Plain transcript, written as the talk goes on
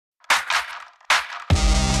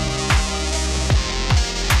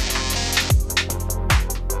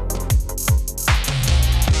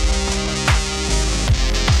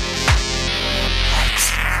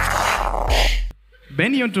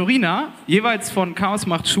Benny und Dorina, jeweils von Chaos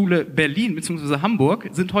macht Schule Berlin bzw. Hamburg,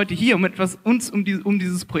 sind heute hier, um um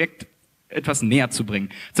dieses Projekt etwas näher zu bringen.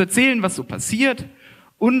 Zu erzählen, was so passiert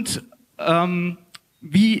und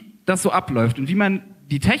wie das so abläuft und wie man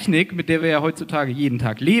die Technik, mit der wir ja heutzutage jeden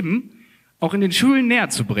Tag leben, auch in den Schulen näher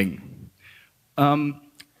zu bringen. Um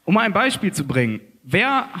mal ein Beispiel zu bringen,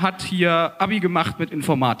 wer hat hier Abi gemacht mit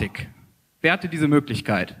Informatik? Wer hatte diese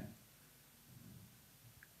Möglichkeit?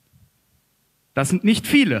 Das sind nicht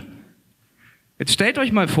viele. Jetzt stellt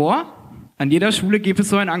euch mal vor, an jeder Schule gäbe es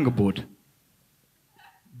so ein Angebot.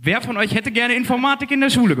 Wer von euch hätte gerne Informatik in der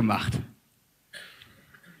Schule gemacht?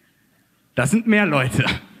 Das sind mehr Leute.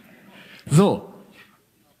 So.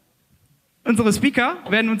 Unsere Speaker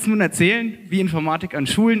werden uns nun erzählen, wie Informatik an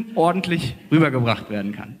Schulen ordentlich rübergebracht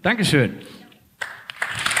werden kann. Dankeschön.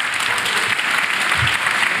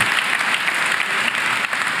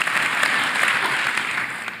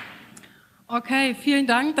 Okay, vielen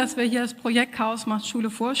Dank, dass wir hier das Projekt Chaos macht Schule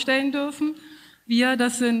vorstellen dürfen. Wir,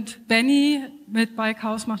 das sind Benny, mit bei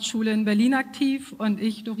Chaos macht Schule in Berlin aktiv und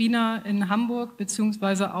ich, Dorina, in Hamburg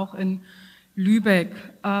beziehungsweise auch in Lübeck.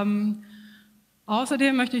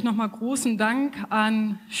 Außerdem möchte ich nochmal großen Dank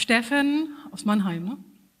an Steffen aus Mannheim,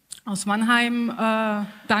 aus Mannheim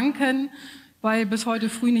danken, weil bis heute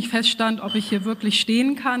früh nicht feststand, ob ich hier wirklich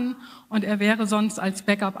stehen kann und er wäre sonst als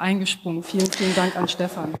Backup eingesprungen. Vielen, vielen Dank an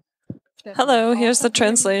Stefan. Hello, here's the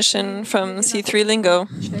translation from C3 Lingo.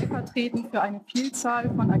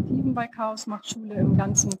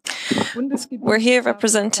 We're here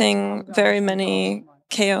representing very many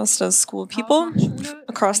Chaos Does School people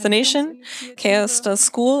across the nation. Chaos Does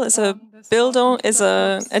School is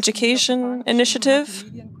an education initiative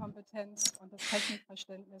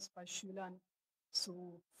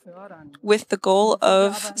with the goal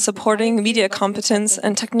of supporting media competence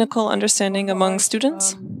and technical understanding among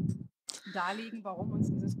students.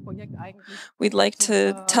 We'd like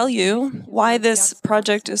to tell you why this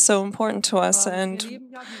project is so important to us and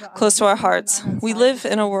close to our hearts. We live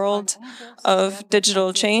in a world of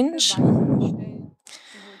digital change,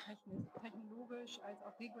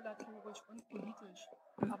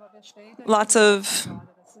 lots of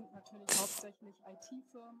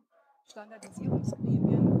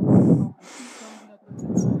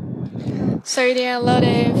So there are a lot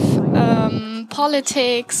of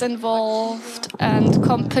politics involved and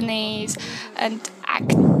companies and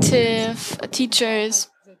active teachers.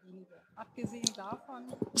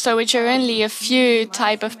 So which are only a few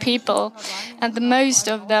type of people, and the most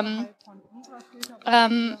of them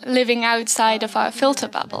living outside of our filter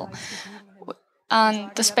bubble and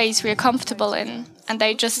the space we're comfortable in. And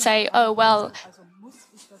they just say, oh, well,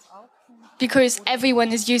 because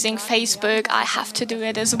everyone is using Facebook, I have to do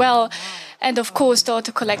it as well. And of course,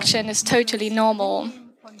 data collection is totally normal.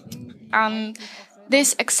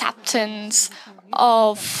 This acceptance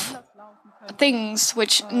of things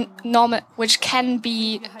which can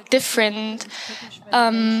be different,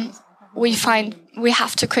 we find we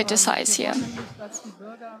have to criticize here.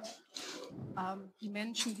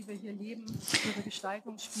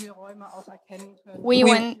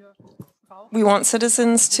 We want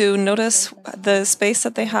citizens to notice the space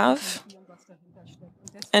that they have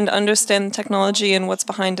and understand technology and what's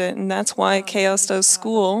behind it. And that's why Chaos Does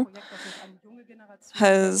School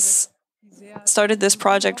has started this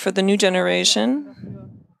project for the new generation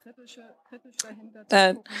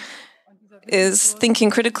that is thinking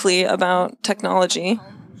critically about technology,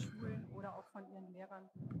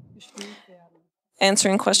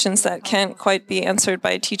 answering questions that can't quite be answered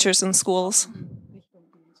by teachers in schools.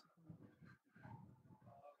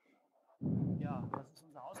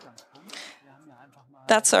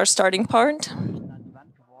 That's our starting part.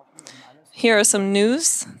 Here are some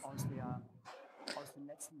news.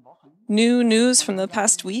 New news from the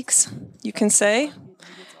past weeks, you can say.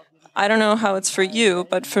 I don't know how it's for you,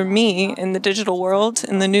 but for me, in the digital world,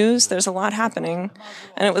 in the news, there's a lot happening.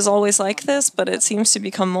 And it was always like this, but it seems to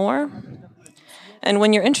become more. And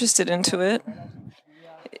when you're interested into it,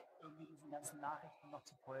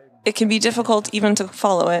 it can be difficult even to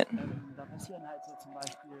follow it.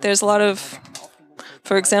 There's a lot of,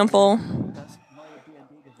 for example,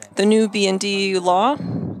 the new B&D law,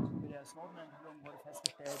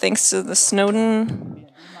 thanks to the Snowden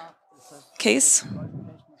case.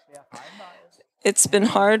 It's been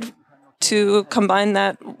hard to combine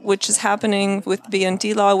that which is happening with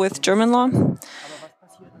B&D law with German law.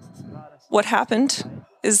 What happened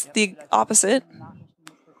is the opposite.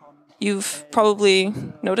 You've probably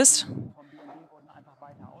noticed.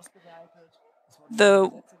 The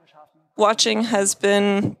watching has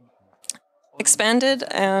been expanded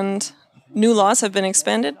and new laws have been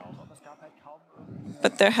expanded.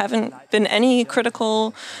 but there haven't been any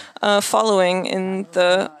critical following in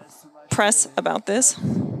the press about this.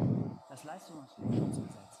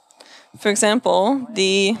 For example,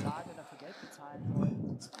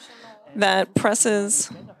 that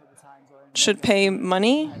presses should pay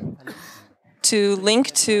money to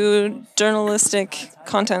link to journalistic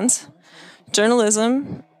contents.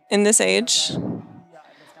 Journalism in this age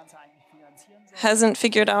hasn't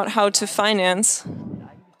figured out how to finance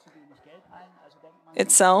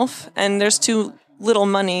itself, and there's too little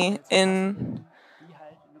money in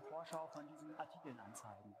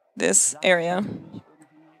this area.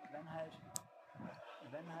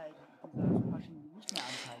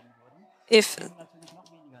 If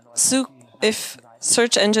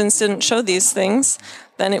search engines didn't show these things,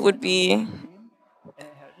 then it would be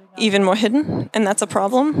even more hidden, and that's a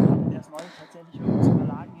problem.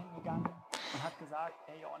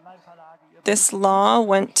 This law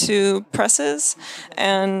went to presses,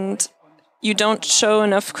 and you don't show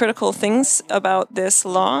enough critical things about this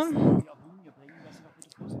law.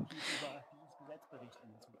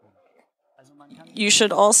 You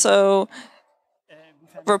should also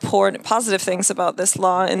report positive things about this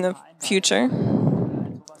law in the future.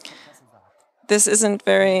 This isn't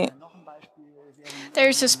very...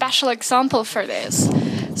 There's a special example for this.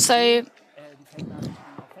 So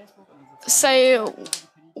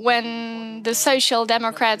when the Social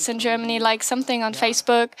Democrats in Germany like something on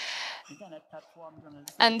Facebook,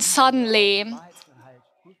 and suddenly,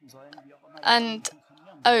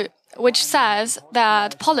 which says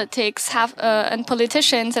that politics have and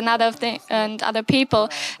politicians and other people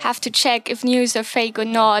have to check if news are fake or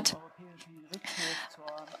not,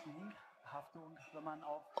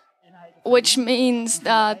 which means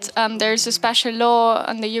that there's a special law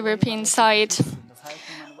on the European side,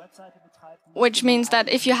 which means that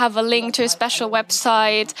if you have a link to a special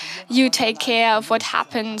website, you take care of what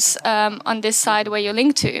happens on this site where you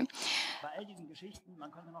link to.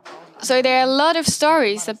 So there are a lot of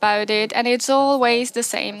stories about it, and it's always the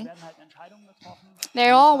same. They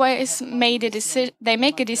always make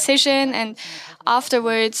a decision, and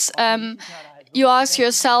afterwards you ask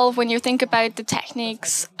yourself, when you think about the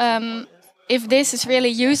techniques, if this is really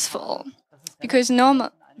useful, because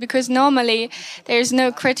normally there's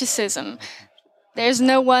no criticism. There's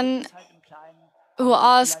no one who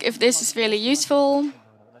asks if this is really useful.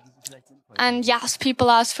 And yes, people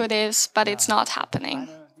ask for this, but it's not happening.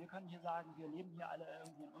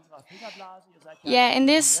 Yeah, in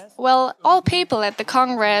this, well, all people at the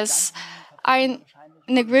Congress are in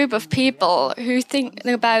a group of people who think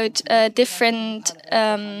about different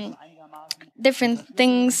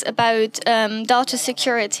things about data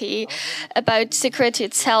security, about security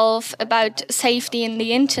itself, about safety in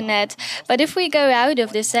the internet. But if we go out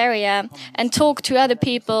of this area and talk to other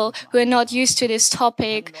people who are not used to this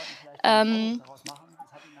topic,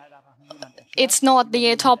 it's not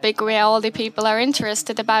the topic where all the people are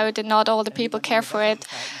interested about, and not all the people care for it.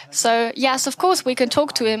 So yes, of course, we can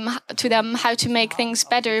talk to them how to make things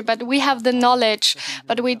better, but we have the knowledge,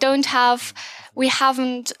 but we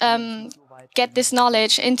haven't get this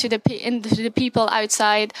knowledge into the people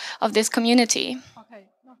outside of this community.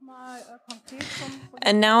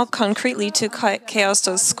 And now concretely to Chaos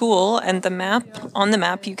Does School and the map. On the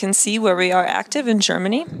map you can see where we are active in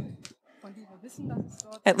Germany,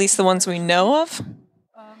 at least the ones we know of.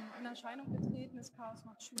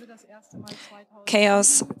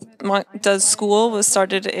 Chaos Does School was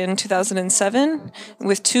started in 2007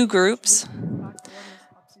 with 2 groups.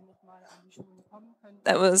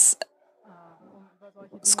 That was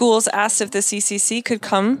schools asked if the CCC could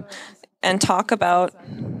come and talk about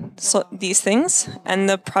these things, and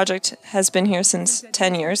the project has been here since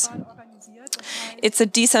 10 years. It's a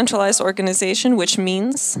decentralized organization, which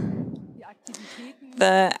means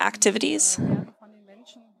the activities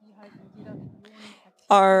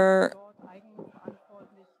are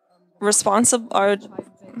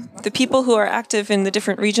the people who are active in the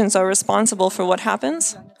different regions are responsible for what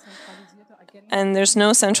happens, and there's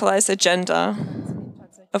no centralized agenda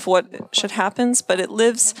of what should happen, but it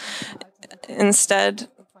lives instead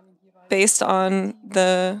based on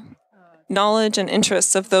the knowledge and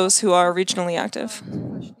interests of those who are regionally active.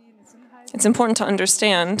 It's important to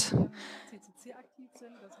understand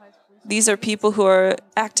these are people who are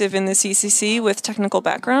active in the CCC with technical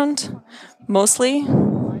background, mostly.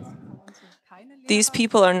 These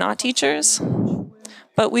people are not teachers,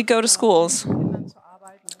 but we go to schools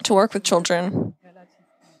to work with children,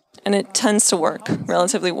 and it tends to work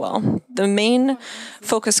relatively well. The main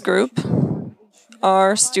focus group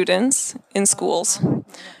are students in schools.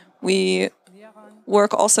 We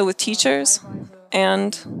work also with teachers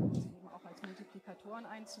and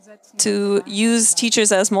to use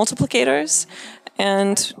teachers as multiplicators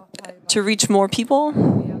and to reach more people.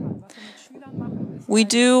 We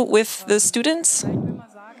do with the students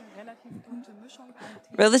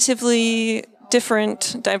relatively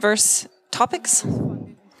different, diverse topics,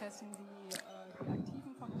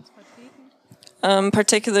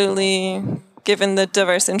 particularly given the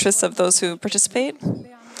diverse interests of those who participate.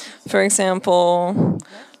 For example,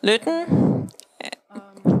 löten,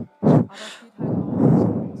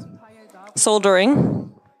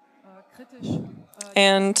 soldering,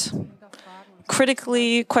 and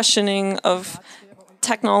critically questioning of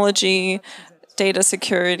technology, data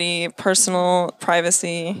security, personal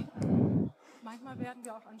privacy.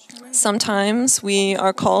 Sometimes we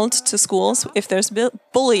are called to schools if there's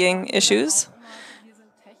bullying issues.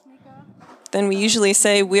 Then we usually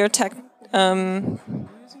say we are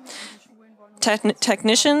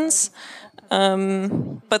technicians,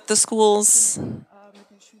 but the schools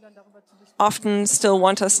often still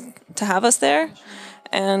want us to have us there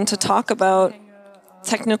and to talk about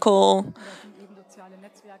technical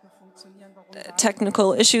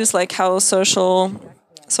issues like how social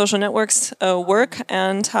networks work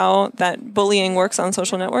and how that bullying works on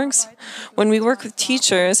social networks. When we work with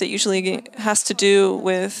teachers, it usually has to do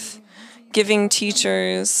with giving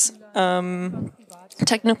teachers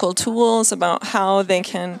technical tools about how they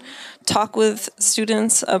can talk with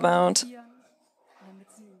students about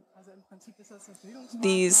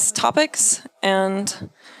these topics, and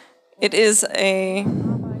it is a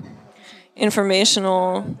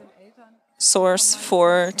informational source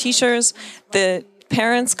for teachers. The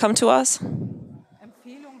parents come to us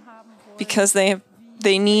because they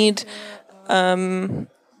need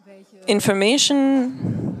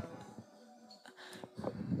information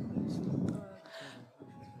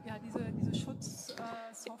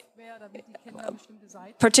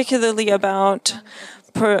particularly about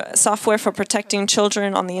software for protecting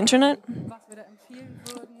children on the internet.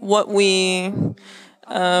 What we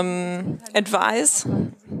advise: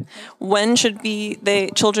 when should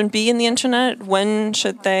children be in the internet? When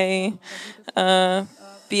should they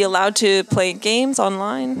be allowed to play games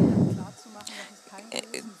online?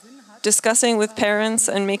 Discussing with parents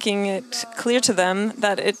and making it clear to them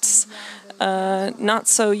that it's not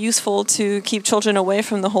so useful to keep children away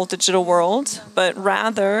from the whole digital world, but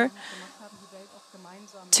rather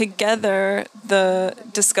together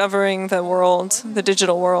discovering the world, the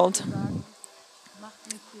digital world.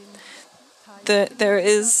 There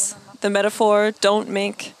is the metaphor: don't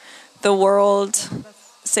make the world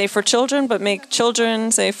safe for children, but make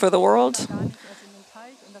children safe for the world.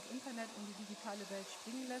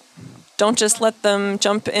 Don't just let them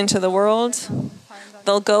jump into the world.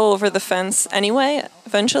 They'll go over the fence anyway,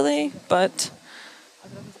 eventually, but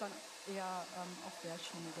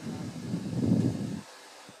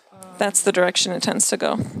that's the direction it tends to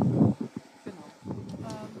go.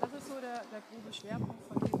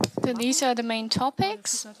 So these are the main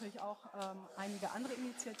topics.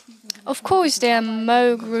 Of course, there are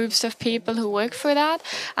more groups of people who work for that,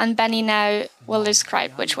 and Benny now will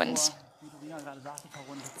describe which ones.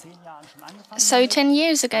 So 10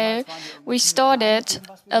 years ago, we started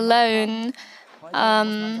alone,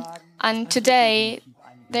 and today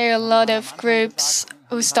there are a lot of groups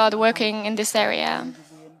who start working in this area.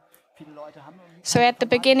 So at the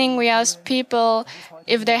beginning, we asked people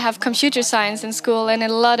if they have computer science in school, and a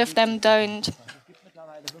lot of them don't.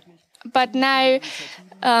 But now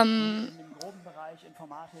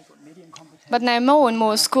more and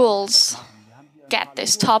more schools get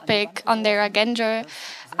this topic on their agenda.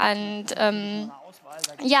 And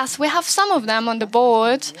yes, we have some of them on the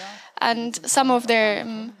board, and some of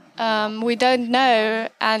them we don't know.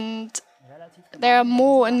 And there are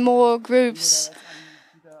more and more groups.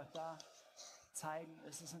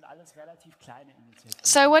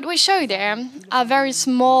 So what we show there are very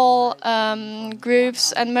small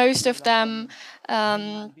groups, and most of them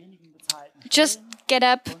just get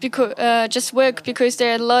up just work because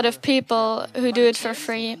there are a lot of people who do it for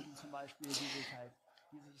free.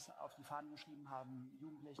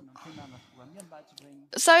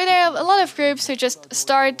 So there are a lot of groups who just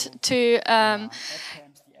start to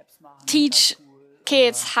teach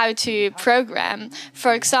kids how to program.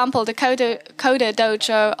 For example, the Coder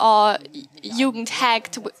Dojo or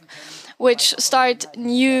Jugendhackt, which start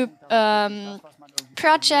new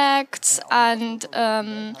projects and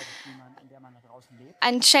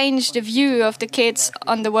change the view of the kids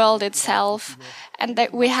on the world itself. And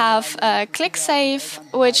that we have ClickSafe,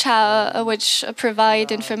 which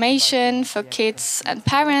provide information for kids and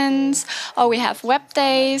parents. Or we have Web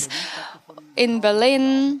Days in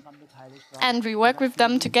Berlin, and we work with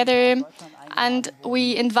them together. And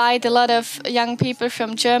we invite a lot of young people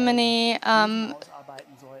from Germany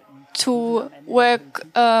to work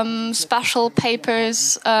special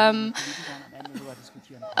papers, to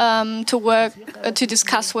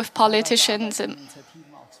discuss with politicians.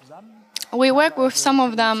 We work with some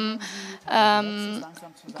of them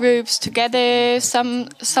groups together.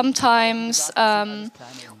 Sometimes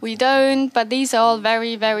we don't, but these are all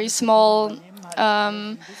very, very small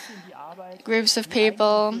groups of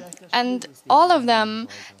people, and all of them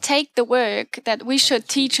take the work that we should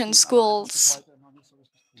teach in schools.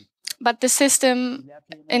 But the system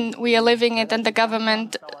we are living in and the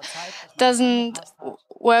government doesn't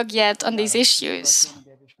work yet on these issues.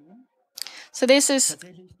 So this is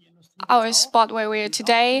our spot where we are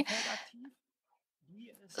today.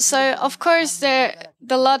 So of course the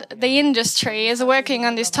industry is working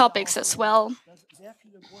on these topics as well.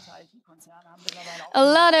 A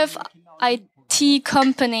lot of IT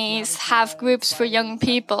companies have groups for young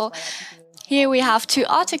people. Here we have 2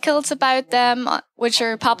 articles about them, which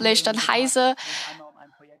are published on Heise.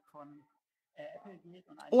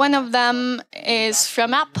 One of them is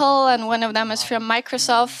from Apple and one of them is from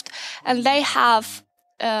Microsoft, and they have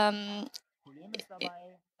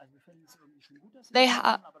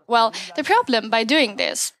well, the problem by doing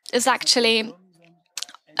this is actually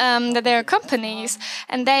that there are companies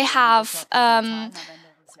and they have and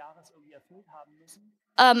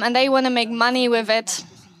they want to make money with it.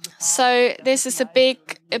 So this is a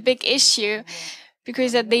big issue,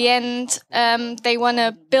 because at the end they want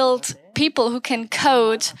to build people who can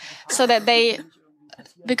code so that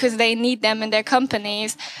because they need them in their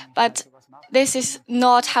companies. But this is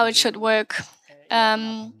not how it should work.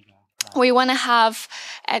 We want to have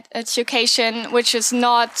education which is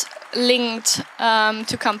not linked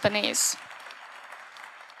to companies.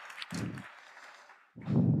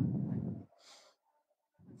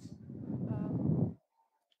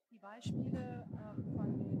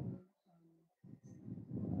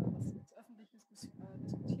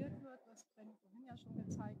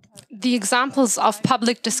 The examples of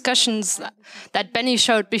public discussions that Benny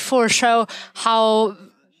showed before show how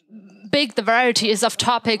big the variety is of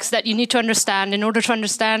topics that you need to understand in order to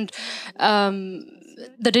understand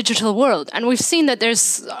the digital world. And we've seen that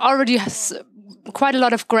there's already quite a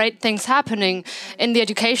lot of great things happening in the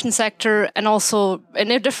education sector and also in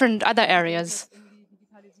different other areas.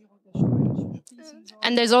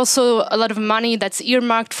 And there's also a lot of money that's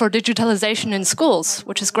earmarked for digitalization in schools,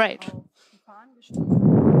 which is great.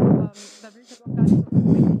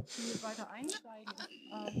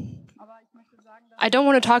 I don't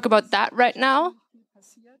want to talk about that right now.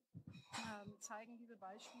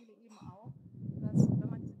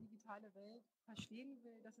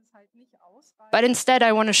 But instead,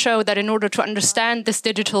 I want to show that in order to understand this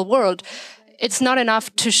digital world, it's not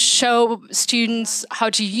enough to show students how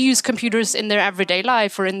to use computers in their everyday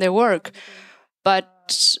life or in their work.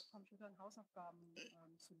 But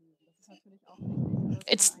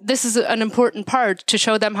this is an important part, to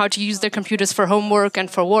show them how to use their computers for homework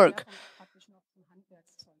and for work.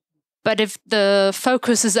 But if the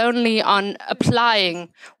focus is only on applying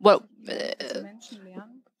what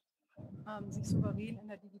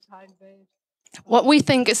we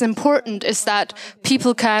think is important is that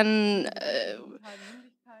people can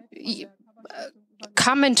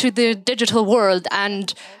come into the digital world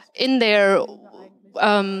and in their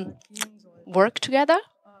work together.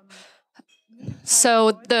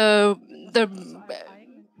 So the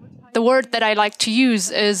word that I like to use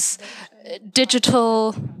is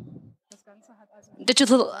digital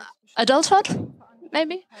adulthood,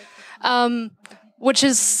 maybe, which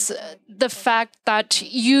is the fact that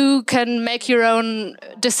you can make your own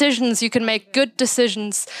decisions, you can make good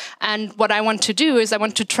decisions. And what I want to do is I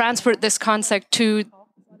want to transport this concept to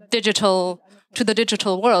the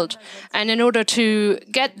digital world. And in order to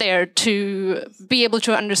get there, to be able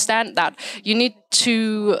to understand that, you need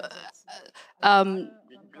to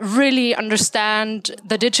really understand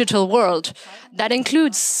the digital world. That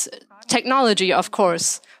includes technology, of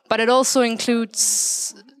course, but it also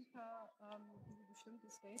includes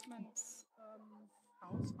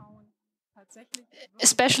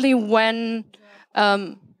especially when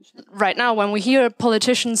right now, when we hear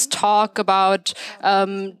politicians talk about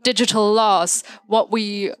digital laws, what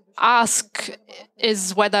we ask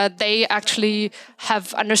is whether they actually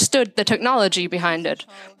have understood the technology behind it.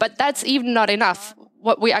 But that's even not enough.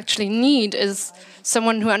 What we actually need is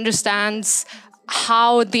someone who understands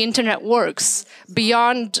how the internet works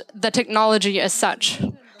beyond the technology as such.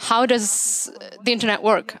 How does the internet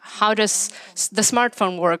work? How does the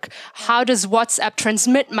smartphone work? How does WhatsApp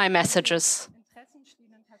transmit my messages?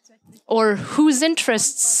 Or whose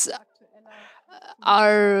interests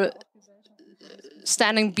are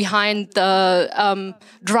standing behind the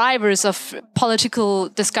drivers of political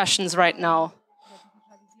discussions right now.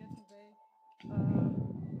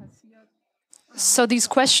 So these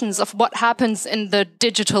questions of what happens in the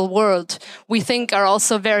digital world, we think are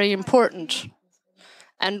also very important.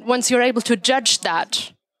 And once you're able to judge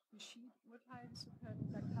that,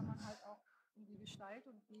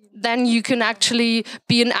 then you can actually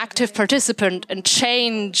be an active participant and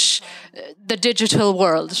change the digital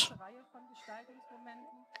world.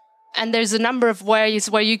 And there's a number of ways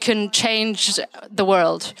where you can change the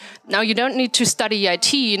world. Now, you don't need to study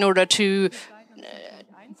IT in order to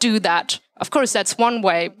do that. Of course, that's one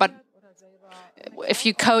way, but if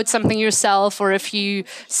you code something yourself, or if you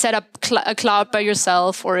set up a cloud by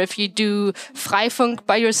yourself, or if you do Freifunk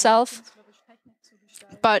by yourself.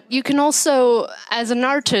 But you can also, as an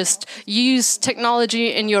artist, use technology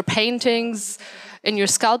in your paintings, in your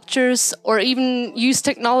sculptures, or even use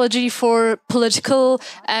technology for political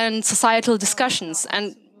and societal discussions.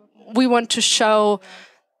 And we want to show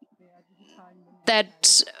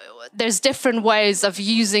that there's different ways of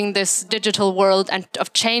using this digital world and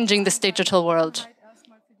of changing this digital world.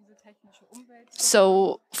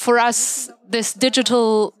 So for us, this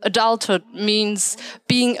digital adulthood means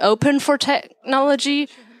being open for technology,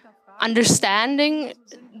 understanding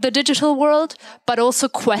the digital world, but also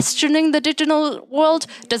questioning the digital world.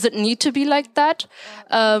 Does it need to be like that?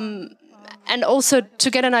 And also to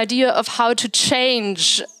get an idea of how to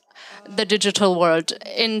change the digital world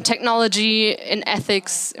in technology, in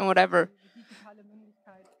ethics, in whatever.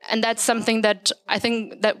 And that's something that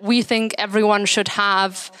we think everyone should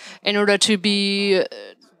have in order to be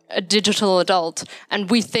a digital adult. And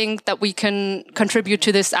we think that we can contribute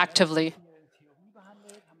to this actively.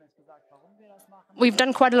 We've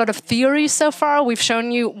done quite a lot of theory so far. We've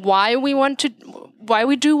shown you why we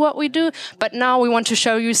do what we do, but now we want to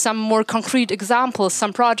show you some more concrete examples,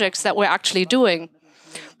 some projects that we're actually doing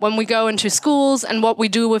when we go into schools and what we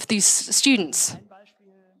do with these students.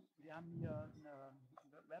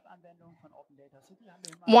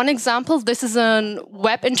 One example, this is a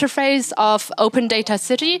web interface of Open Data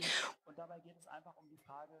City.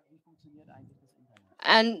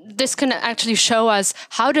 And this can actually show us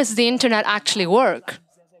how does the internet actually work.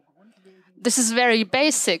 This is very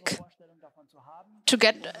basic to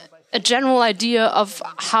get a general idea of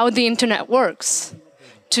how the internet works,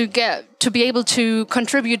 to be able to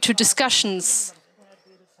contribute to discussions.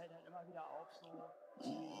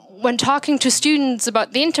 When talking to students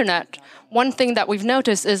about the internet, one thing that we've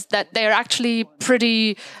noticed is that they're actually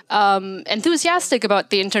pretty enthusiastic about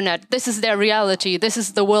the internet. This is their reality. This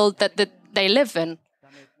is the world that they live in.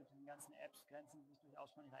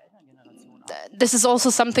 This is also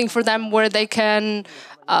something for them where they can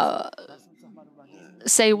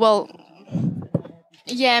say, well,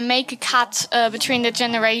 yeah, make a cut between the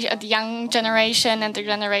young generation and the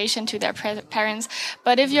generation to their parents.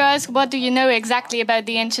 But if you ask, what do you know exactly about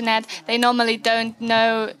the internet? They normally don't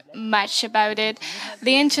know much about it.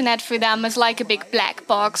 The internet for them is like a big black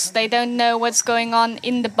box. They don't know what's going on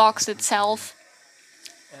in the box itself.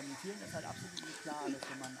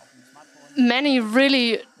 Many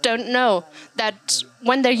really don't know that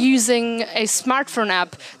when they're using a smartphone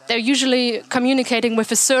app, they're usually communicating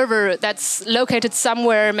with a server that's located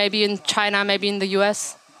somewhere, maybe in China, maybe in the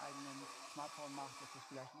US.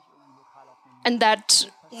 And that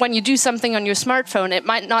when you do something on your smartphone, it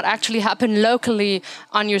might not actually happen locally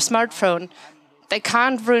on your smartphone. They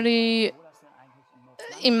can't really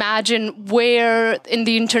imagine where in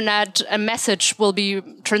the internet a message will be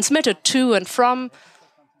transmitted to and from,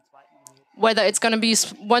 whether it's going to be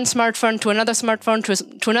one smartphone to another smartphone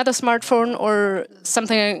to another smartphone or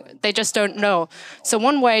something they just don't know. So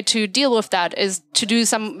one way to deal with that is to do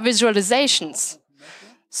some visualizations.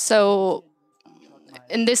 So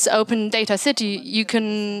in this open data city, you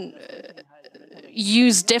can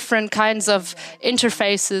use different kinds of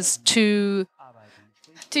interfaces to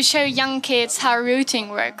show young kids how routing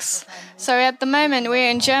works. So at the moment we're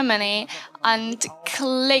in Germany and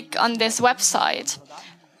click on this website.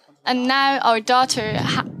 And now our daughter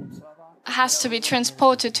has to be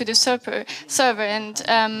transported to the server,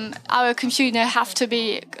 and our computer have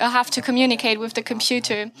to communicate with the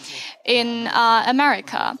computer in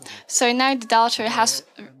America. So now the daughter has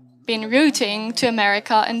been routing to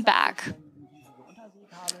America and back.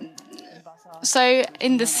 So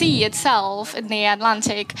in the sea itself, in the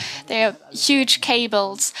Atlantic, there are huge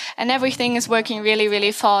cables, and everything is working really,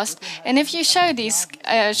 really fast. And if you show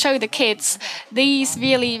the kids these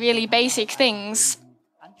really, really basic things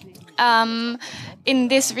in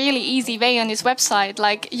this really easy way on this website,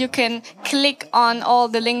 like you can click on all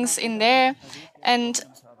the links in there, and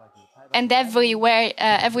every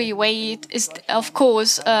way is, of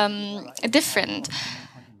course, different.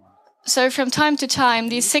 So from time to time,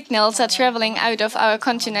 these signals are traveling out of our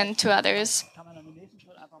continent to others.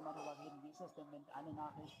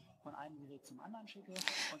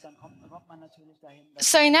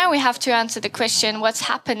 So now we have to answer the question, what's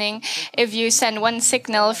happening if you send one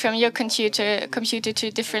signal from your computer to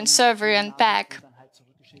a different server and back?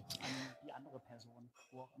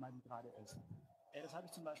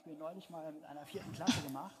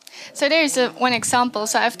 So there is one example.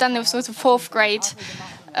 So I've done this with a 4th grade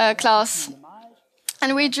class,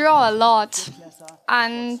 and we draw a lot,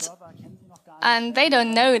 and they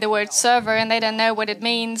don't know the word server, and they don't know what it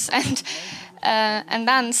means, and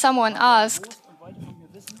then someone asked,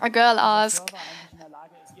 a girl asked,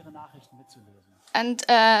 and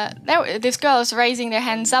this girl is raising their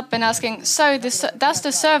hands up and asking, so does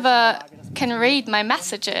the server can read my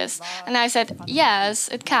messages? And I said, yes,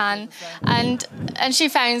 it can. And she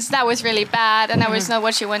finds that was really bad, and that was not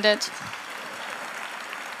what she wanted.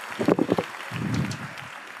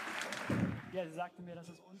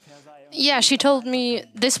 Yeah, she told me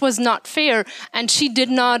this was not fair, and she did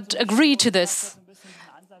not agree to this.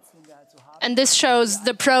 And this shows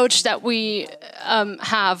the approach that we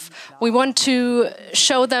have. We want to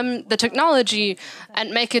show them the technology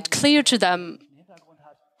and make it clear to them.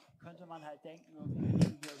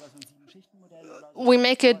 We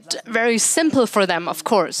make it very simple for them, of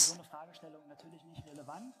course.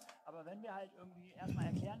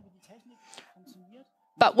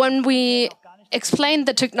 But when we explain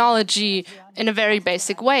the technology in a very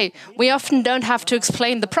basic way, we often don't have to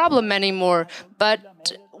explain the problem anymore. But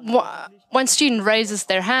one student raises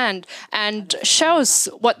their hand and shows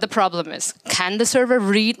what the problem is. Can the server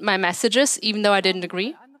read my messages, even though I didn't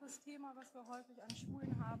agree?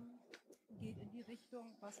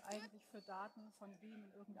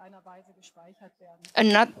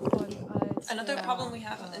 Another problem we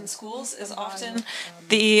have in schools is often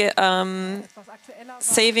the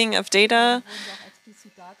saving of data.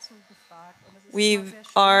 We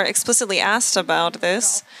are explicitly asked about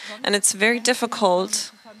this, and it's very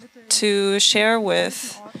difficult to share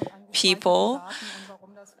with people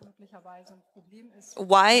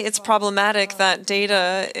why it's problematic that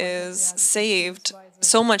data is saved,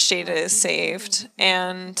 so much data is saved,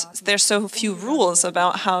 and there's so few rules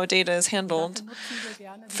about how data is handled.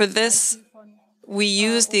 For this, we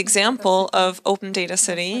use the example of Open Data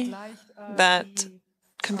City that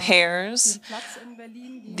compares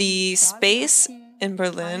the space in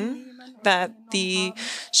Berlin that the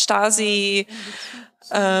Stasi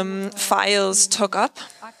files took up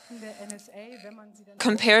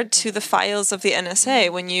compared to the files of the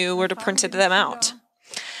NSA when you were to print them out.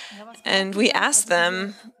 And we asked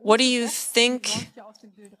them, what do you think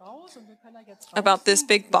about this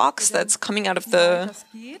big box that's coming out of the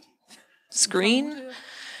screen?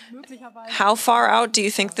 How far out do you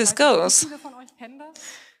think this goes?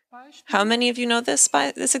 How many of you know this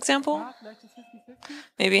by this example?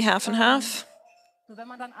 Maybe half and half?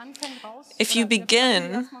 If you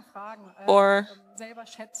begin, or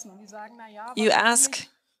you ask,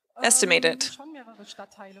 estimate it.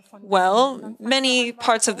 Well, many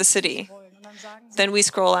parts of the city. Then we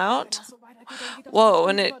scroll out. Whoa,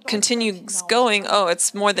 and it continues going. Oh,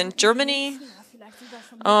 it's more than Germany.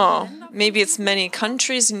 Oh, maybe it's many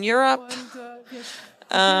countries in Europe.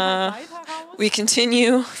 We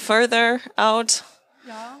continue further out.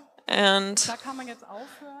 And,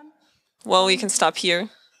 well, we can stop here.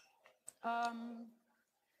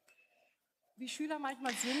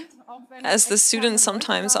 As the students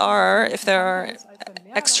sometimes are, if there are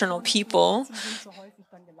external people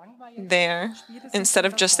there, instead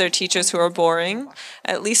of just their teachers who are boring,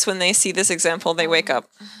 at least when they see this example, they wake up.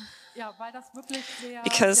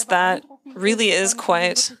 Because that really is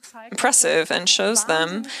quite impressive and shows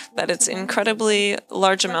them that it's incredibly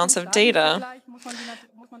large amounts of data,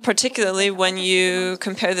 particularly when you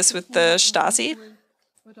compare this with the Stasi.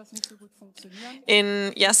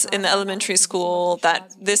 In the elementary school,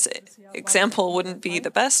 that this example wouldn't be the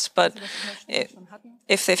best, but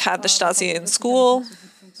if they've had the Stasi in school,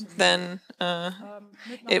 then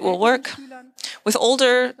it will work. With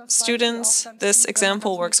older students, this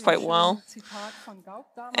example works quite well.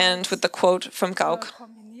 And with the quote from Gauck.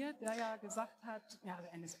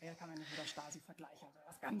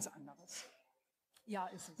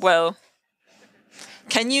 Well,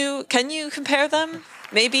 can you compare them?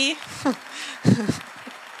 Maybe?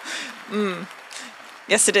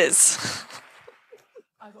 Yes, it is.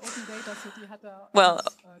 Well,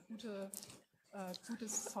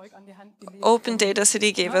 Open Data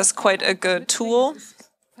City gave us quite a good tool.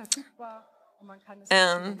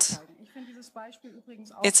 and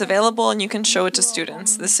it's available and you can show it to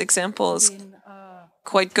students. This example is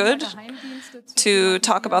quite good to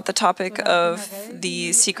talk about the topic of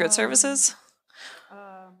the secret services,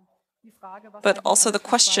 but also the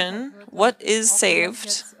question, what is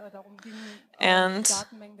saved? And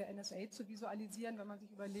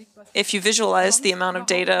if you visualize the amount of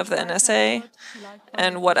data of the NSA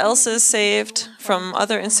and what else is saved from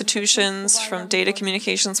other institutions, from data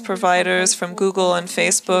communications providers, from Google and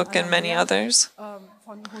Facebook and many others,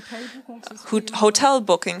 hotel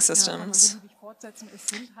booking systems,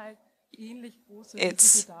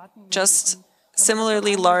 it's just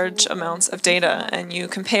similarly large amounts of data, and you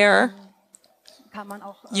compare,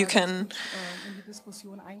 you can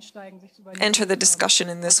enter the discussion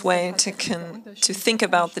in this way to think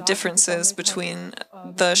about the differences between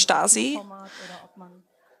the Stasi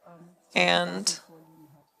and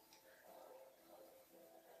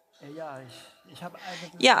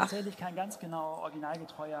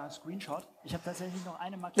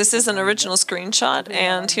this is an original screenshot,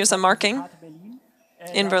 and here's a marking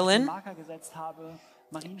in Berlin.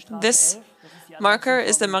 This marker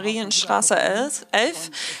is the Marienstraße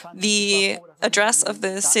 11, the address of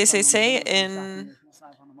the CCC in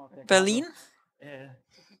Berlin.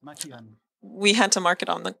 We had to mark it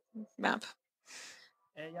on the map.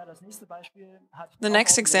 The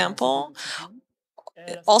next example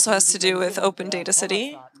also has to do with Open Data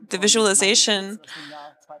City. The visualization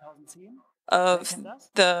of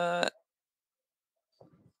the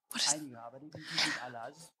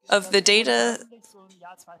data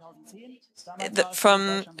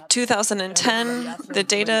from 2010, the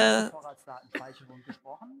data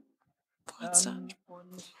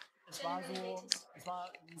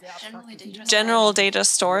general data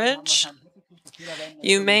storage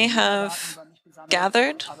you may have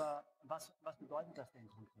gathered.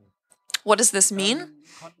 What does this mean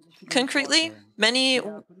concretely? Many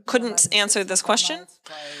couldn't answer this question.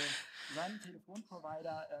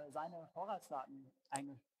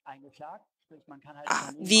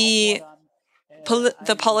 The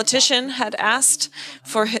politician had asked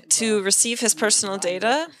to receive his personal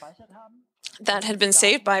data that had been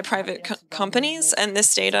saved by private companies, and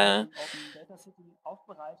this data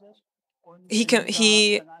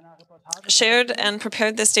he shared and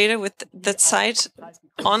prepared this data with the site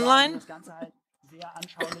online,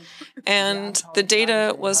 and the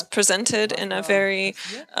data was presented in a very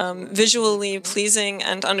visually pleasing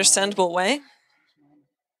and understandable way.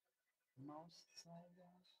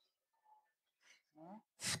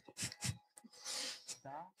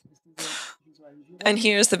 And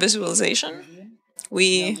here's the visualization.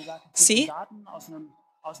 We see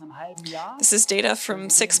this is data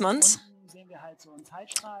from 6 months.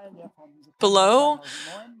 Below,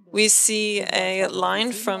 we see a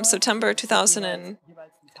line from September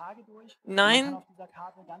 2009.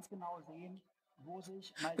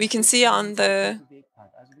 We can see on the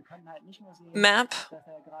map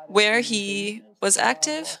where he was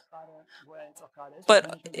active,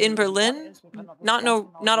 but in Berlin,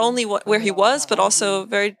 not only where he was, but also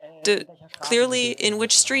very clearly in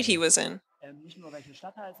which street he was in.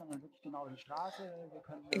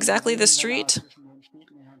 Exactly the street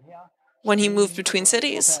when he moved between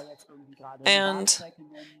cities, and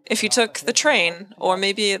if he took the train or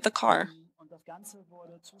maybe the car.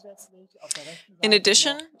 In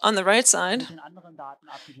addition, on the right side,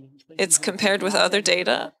 it's compared with other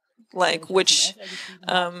data, like which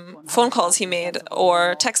phone calls he made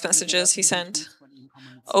or text messages he sent,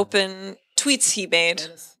 open tweets he made.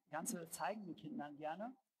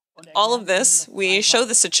 All of this, we show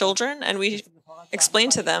this to children, and we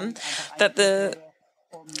explain to them that the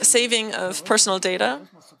saving of personal data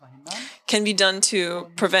can be done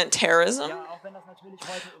to prevent terrorism,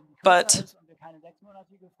 but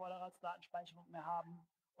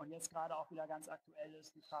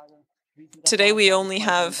today we only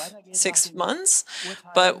have 6 months,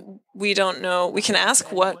 but we don't know. We can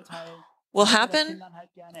ask what will happen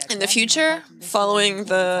in the future following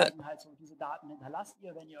the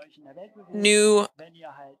new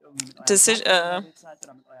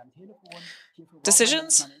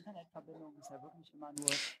decisions.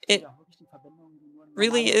 It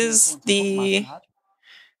really is the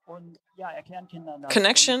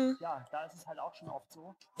connection.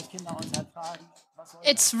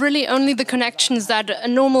 It's really only the connections that a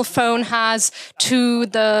normal phone has to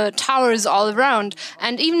the towers all around.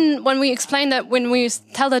 And even when we explain that, when we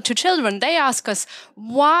tell that to children, they ask us,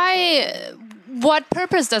 why, what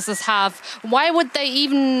purpose does this have? Why would they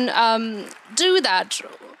even do that?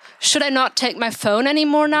 Should I not take my phone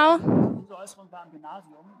anymore now?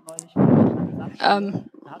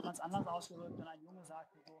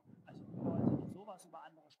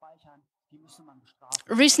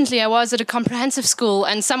 Recently, I was at a comprehensive school,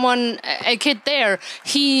 and a kid there,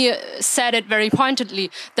 he said it very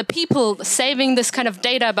pointedly. The people saving this kind of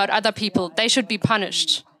data about other people, they should be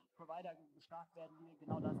punished.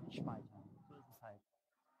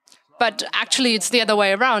 But actually, it's the other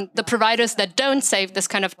way around. The providers that don't save this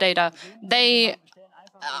kind of data, they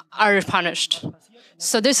are punished.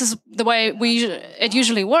 So this is the way it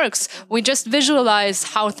usually works. We just visualize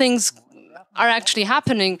how things are actually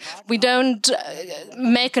happening. We don't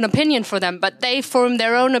make an opinion for them, but they form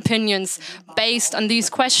their own opinions based on these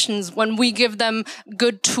questions when we give them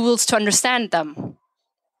good tools to understand them.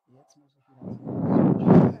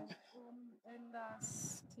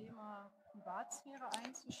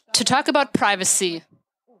 To talk about privacy.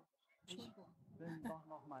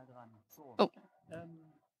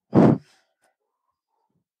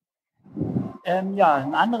 Ja,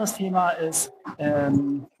 ein anderes Thema ist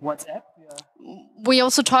WhatsApp. We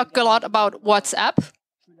also talk a lot about WhatsApp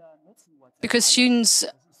because students,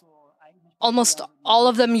 almost all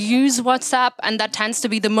of them use WhatsApp, and that tends to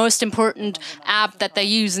be the most important app that they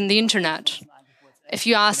use in the internet. If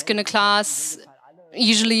you ask in a class,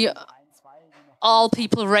 usually all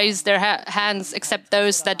people raise their hands except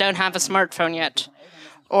those that don't have a smartphone yet,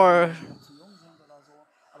 or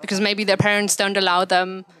because maybe their parents don't allow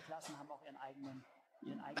them.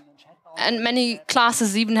 And many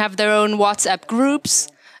classes even have their own WhatsApp groups,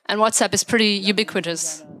 and WhatsApp is pretty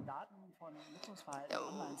ubiquitous.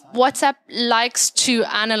 WhatsApp likes to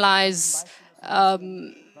analyze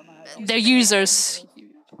their user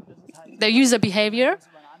behavior.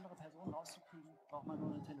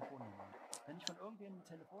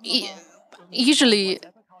 Usually,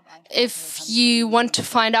 if you want to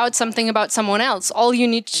find out something about someone else, all you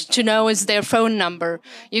need to know is their phone number.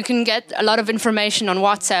 You can get a lot of information on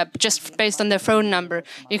WhatsApp just based on their phone number.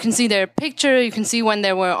 You can see their picture, you can see when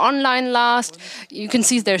they were online last, you can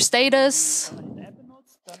see their status.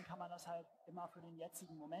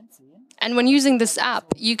 And when using this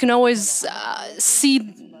app, you can always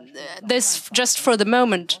see this just for the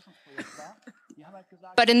moment.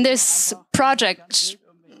 But in this project,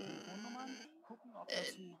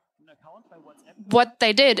 what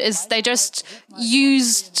they did is they just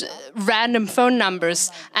used random phone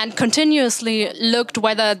numbers and continuously looked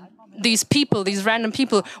whether these random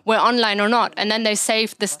people, were online or not, and then they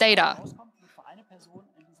saved this data.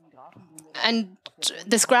 And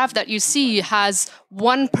this graph that you see has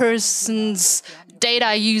one person's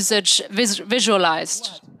data usage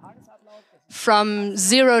visualized from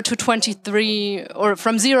 0 to 23, or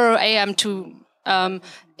from 0 a.m. to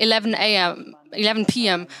 11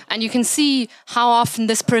 p.m. And you can see how often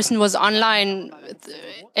this person was online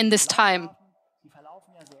in this time.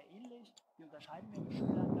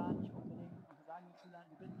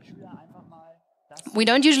 We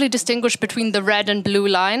don't usually distinguish between the red and blue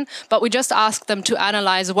line, but we just ask them to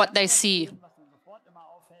analyze what they see.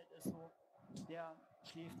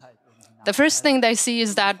 The first thing they see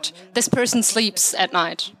is that this person sleeps at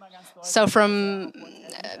night. So from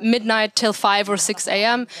midnight till 5 or 6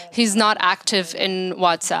 a.m., he's not active in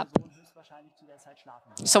WhatsApp.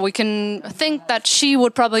 So we can think that she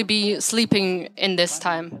would probably be sleeping in this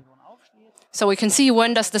time. So we can see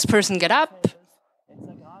when does this person get up.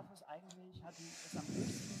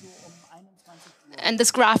 And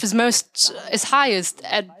this graph is highest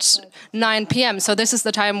at 9 p.m. So this is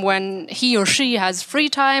the time when he or she has free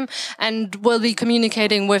time and will be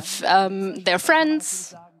communicating with their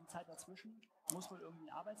friends.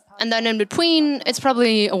 And then in between, it's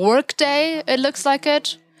probably a work day, it looks like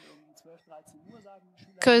it.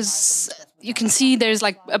 Because you can see there's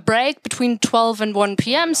like a break between 12 and 1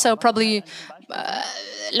 p.m., so probably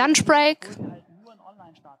lunch break.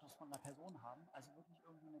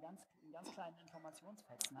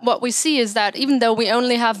 What we see is that even though we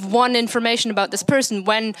only have one information about this person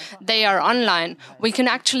when they are online, we can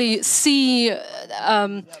actually see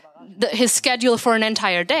his schedule for an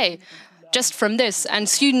entire day just from this. And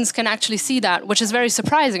students can actually see that, which is very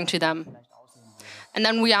surprising to them. And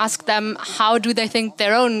then we ask them, how do they think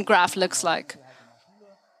their own graph looks like?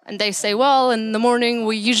 And they say, well, in the morning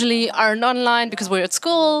we usually aren't online because we're at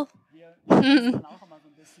school.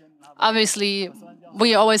 Obviously,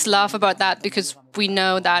 we always laugh about that because we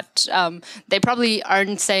know that they probably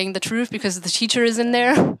aren't saying the truth because the teacher is in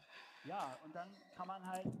there.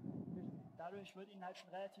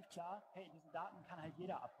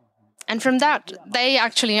 And from that, they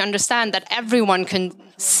actually understand that everyone can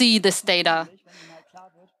see this data.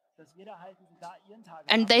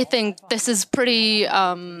 And they think this is pretty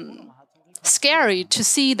scary to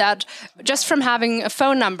see that just from having a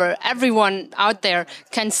phone number, everyone out there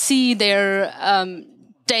can see their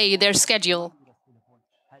day, their schedule.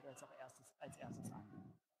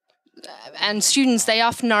 And students, they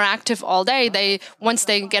often are active all day. Once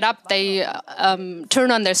they get up, they turn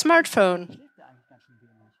on their smartphone.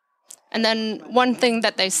 And then one thing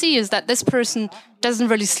that they see is that this person doesn't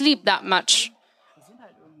really sleep that much.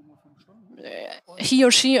 He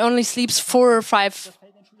or she only sleeps 4 or 5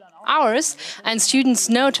 hours, and students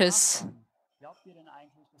notice.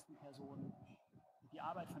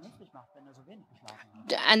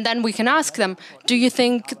 And then we can ask them, do you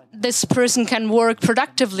think this person can work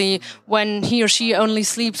productively when he or she only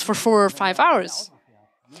sleeps for 4 or 5 hours?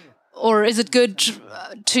 Or is it good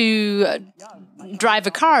to drive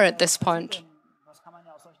a car at this point?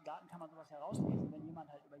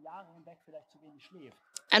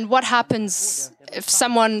 And what happens if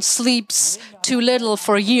someone sleeps too little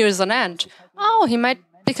for years on end? Oh, he might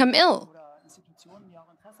become ill.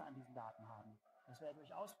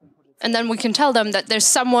 And then we can tell them that there's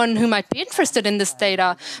someone who might be interested in this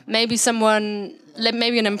data. Maybe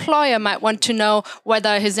an employer might want to know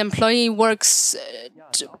whether his employee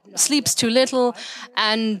sleeps too little,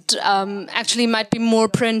 and actually might be more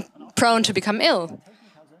prone to become ill.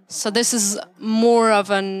 So this is more of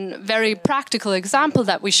a very practical example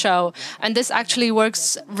that we show, and this actually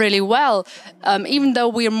works really well. Even though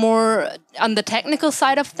we're more on the technical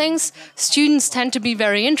side of things, students tend to be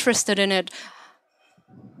very interested in it.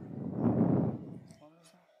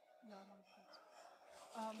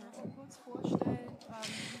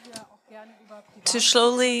 To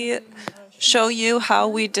slowly show you how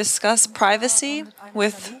we discuss privacy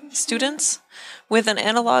with students with an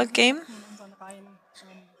analog game.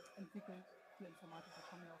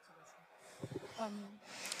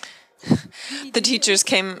 The teachers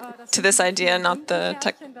came to this idea, not the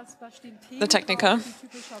Technica.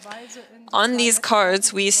 On these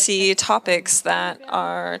cards, we see topics that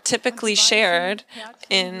are typically shared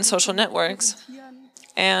in social networks.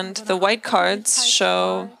 And the white cards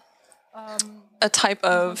show a type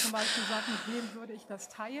of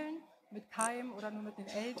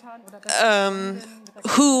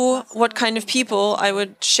what kind of people I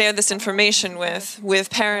would share this information with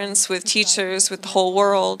parents, with teachers, with the whole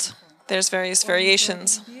world. There's various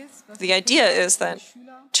variations. The idea is that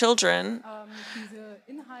children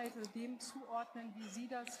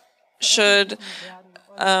should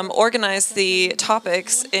organize the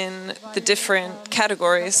topics in the different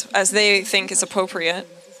categories as they think is appropriate.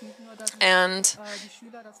 And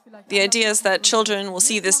the idea is that children will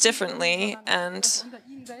see this differently, and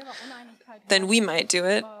then we might do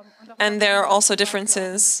it. And there are also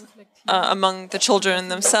differences among the children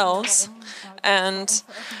themselves, and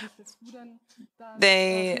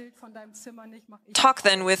they talk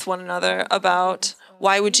then with one another about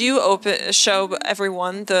why would you show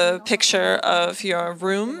everyone the picture of your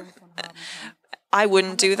room? I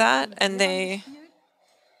wouldn't do that, and they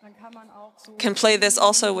can play this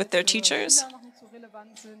also with their teachers.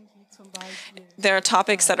 There are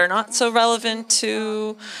topics that are not so relevant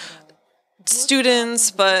to students,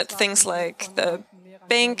 but things like the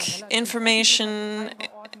bank information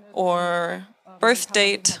or birth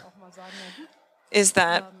date. Is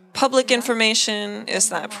that public information? Is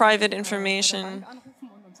that private information?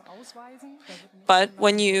 But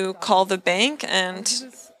when you call the bank and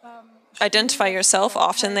identify yourself,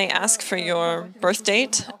 often they ask for your birth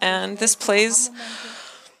date, and this plays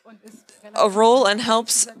a role and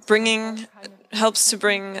helps to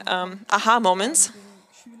bring aha moments.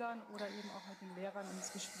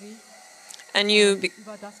 And you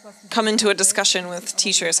come into a discussion with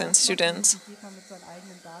teachers and students.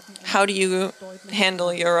 How do you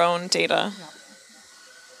handle your own data?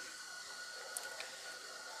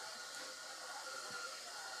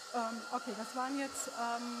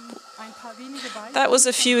 That was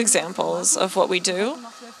a few examples of what we do.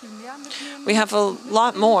 We have a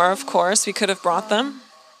lot more, of course. We could have brought them.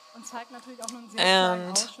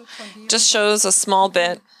 And just shows a small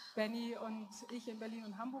bit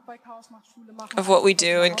of what we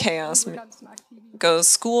do in Chaos Goes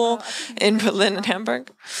School in Berlin and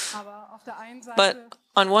Hamburg. But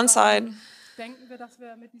on one side,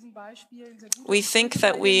 we think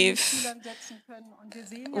that we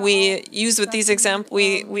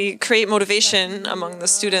create motivation among the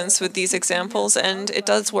students with these examples, and it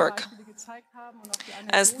does work.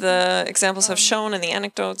 As the examples have shown and the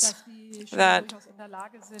anecdotes, that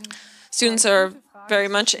students are very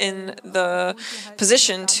much in the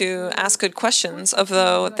position to ask good questions,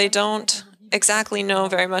 although they don't exactly know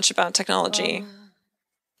very much about technology.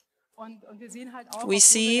 We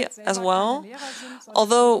see as well,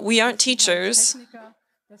 although we aren't teachers,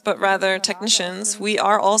 but rather technicians, we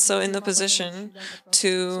are also in the position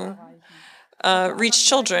to reach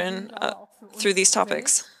children through these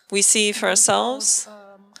topics. We see for ourselves,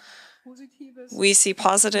 we see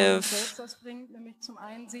positives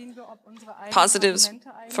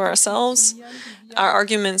for ourselves. Our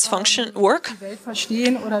arguments work.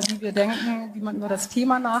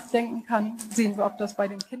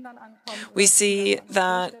 We see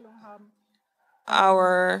that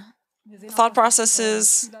our thought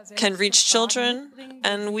processes can reach children,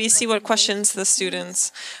 and we see what questions the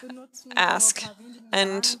students ask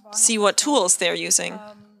and see what tools they're using.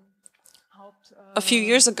 A few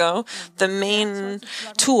years ago, the main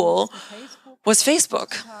tool was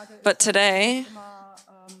Facebook, but today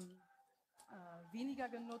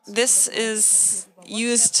this is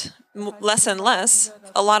used less and less.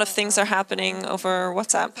 A lot of things are happening over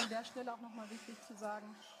WhatsApp.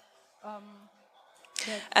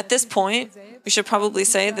 At this point, we should probably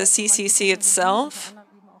say the CCC itself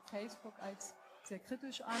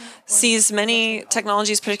sees many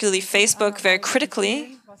technologies, particularly Facebook, very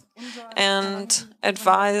critically and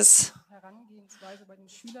advise.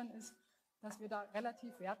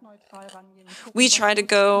 We try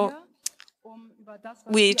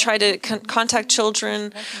to contact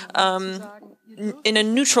children in a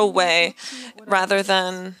neutral way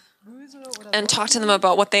and talk to them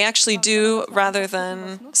about what they actually do rather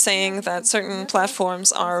than saying that certain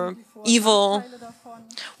platforms are evil.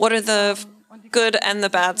 What are the good and the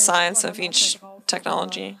bad sides of each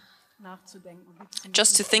technology?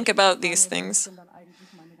 Just to think about these things.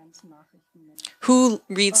 Who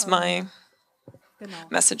reads my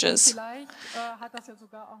messages?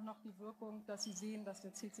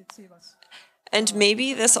 And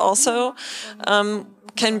maybe this also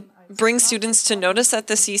can bring students to notice that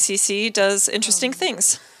the CCC does interesting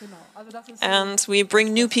things. And we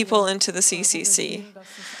bring new people into the CCC.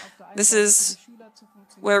 This is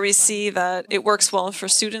where we see that it works well for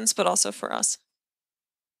students, but also for us.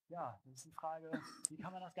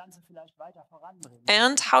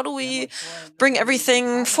 And how do we bring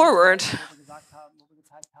everything forward?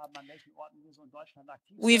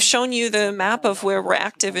 We've shown you the map of where we're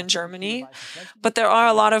active in Germany, but there are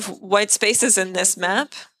a lot of white spaces in this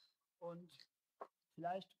map.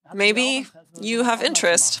 Maybe you have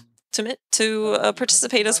interest to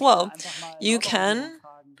participate as well. You can.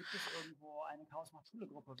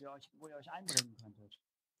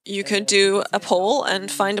 You could do a poll and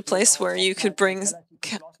find a place where you could bring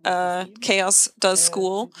Chaos Does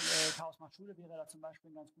School.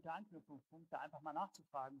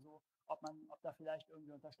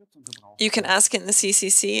 You can ask in the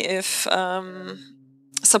CCC if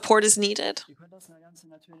support is needed.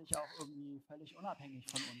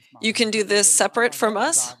 You can do this separate from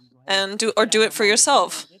us and do it for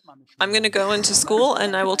yourself. I'm going to go into school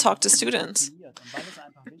and I will talk to students.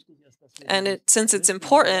 And since it's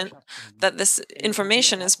important that this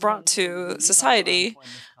information is brought to society,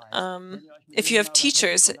 if you have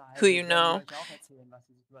teachers who you know,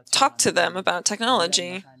 talk to them about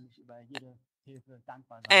technology,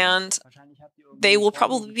 and they will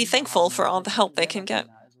probably be thankful for all the help they can get.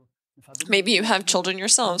 Maybe you have children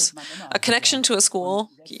yourselves. A connection to a school,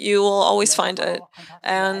 you will always find it.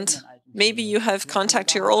 And maybe you have contact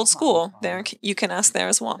to your old school. There, you can ask there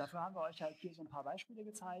as well.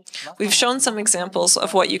 We've shown some examples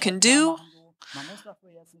of what you can do.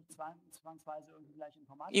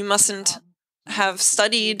 You mustn't have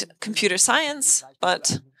studied computer science,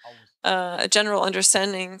 but a general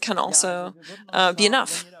understanding can also be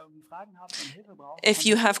enough. If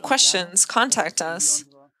you have questions, contact us.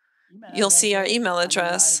 You'll see our email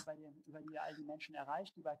address.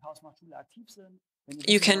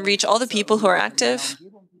 You can reach all the people who are active.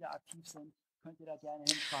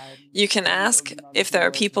 You can ask if there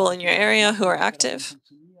are people in your area who are active.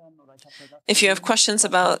 If you have questions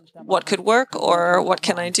about what could work or what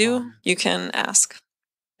can I do, you can ask.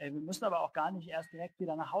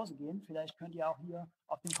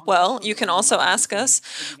 Well, you can also ask us.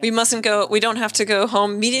 We don't have to go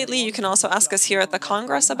home immediately. You can also ask us here at the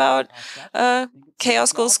Congress about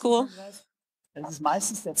Chaos Goes School. Es ist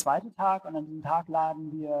meistens der zweite Tag und an diesem Tag laden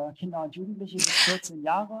wir Kinder und Jugendliche bis 14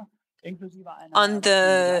 Jahre. On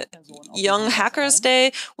the Young Hackers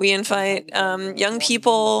Day, we invite young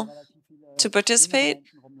people to participate,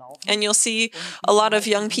 and you'll see a lot of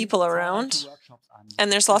young people around,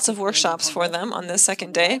 and there's lots of workshops for them on the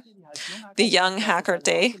second day, the Young Hacker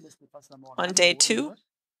Day, on day 2.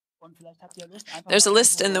 There's a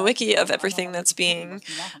list in the wiki of everything that's being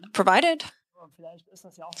provided.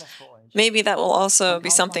 Maybe that will also be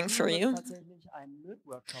something for you.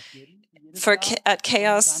 At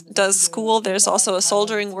Chaos Does School, there's also a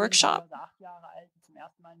soldering workshop.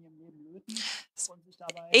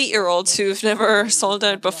 8-year-olds who've never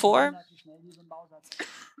soldered before.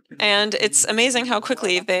 And it's amazing how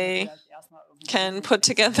quickly they can put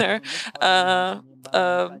together a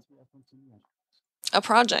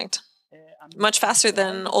project, much faster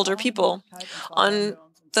than older people. On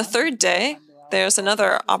the third day, there's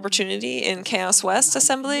another opportunity in Chaos West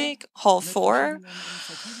Assembly, Hall 4.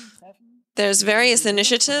 There's various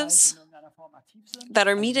initiatives that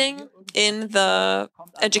are meeting in the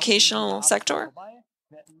educational sector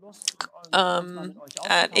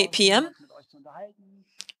at 8 p.m.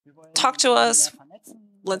 Talk to us.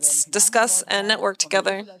 Let's discuss and network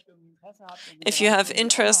together. If you have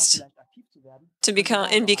interest in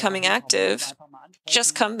becoming active,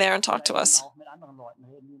 just come there and talk to us,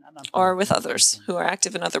 or with others who are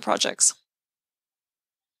active in other projects.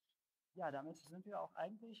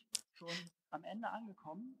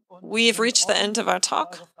 We've reached the end of our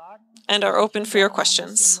talk and are open for your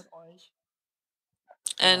questions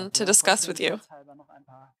and to discuss with you.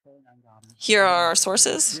 Here are our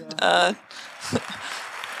sources.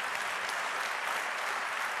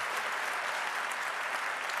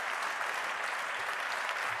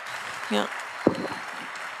 Ja.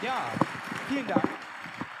 Ja, vielen Dank.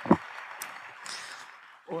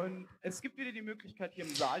 Und es gibt wieder die Möglichkeit, hier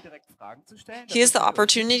im Saal direkt Fragen zu stellen. Here's the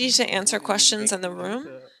opportunity to answer questions in the room.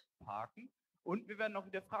 Und wir werden auch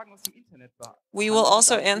wieder Fragen aus dem Internet beantworten. We will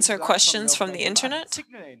also answer questions from the internet.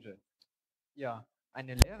 Signal Angel. Ja,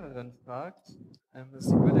 eine Lehrerin fragt,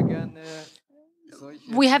 sie würde gerne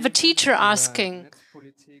We have a teacher asking.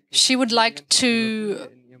 She would like to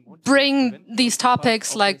bring these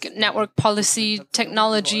topics like network policy,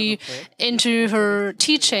 technology into her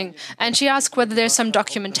teaching. And she asked whether there's some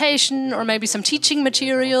documentation or maybe some teaching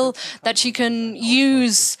material that she can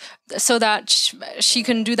use so that she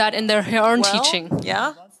can do that in her own teaching.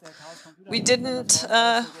 Yeah.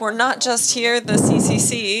 We're not just here at the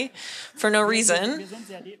CCC for no reason.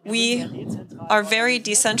 We are very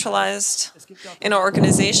decentralized in our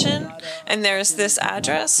organization, and there's this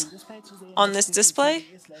address on this display,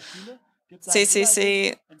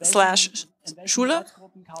 ccc/Schule.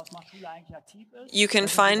 You can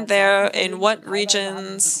find there in what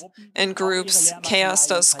regions and groups Chaos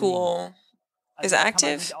Does School is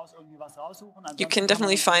active. You can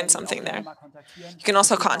definitely find something there. You can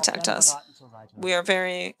also contact us.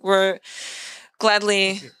 We're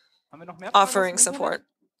gladly offering support.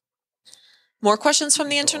 More questions from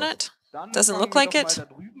the internet? Doesn't look like it.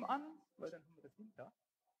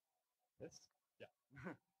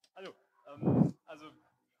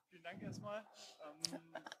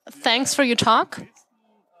 Thanks for your talk.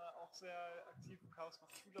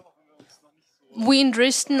 We in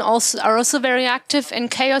Dresden are also very active in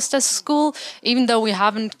Chaos Does School, even though we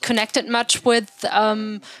haven't connected much with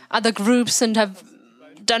other groups and have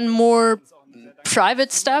done more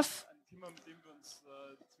private stuff.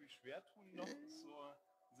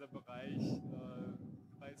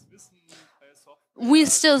 We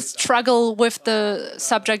still struggle with the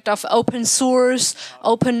subject of open source,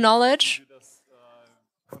 open knowledge,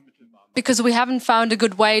 because we haven't found a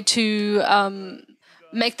good way to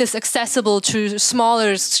make this accessible to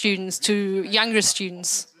smaller students, to younger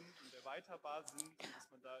students.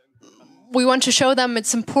 We want to show them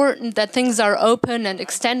it's important that things are open and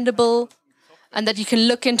extendable, and that you can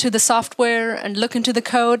look into the software and look into the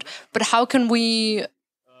code, but how can we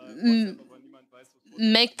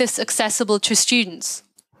make this accessible to students?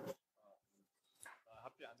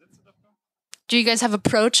 Do you guys have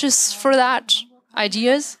approaches for that?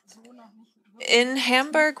 Ideas? In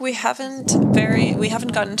Hamburg, we haven't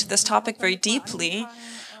gotten into this topic very deeply.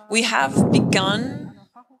 We have begun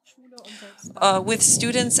with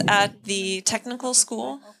students at the technical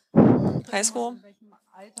school, high school,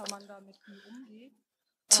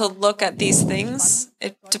 to look at these things.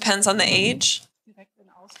 It depends on the age.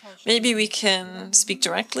 Maybe we can speak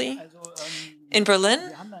directly. In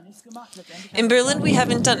Berlin, we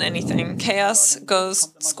haven't done anything. Chaos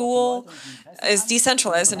Goes School is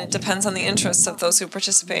decentralized, and it depends on the interests of those who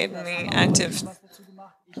participate in the active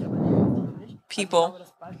people.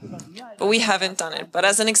 But we haven't done it. But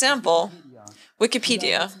as an example,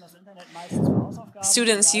 Wikipedia.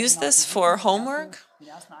 Students use this for homework.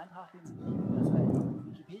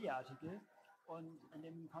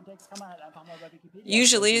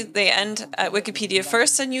 Usually they end at Wikipedia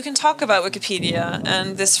first, and you can talk about Wikipedia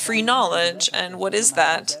and this free knowledge and what is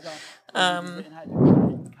that.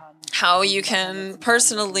 How you can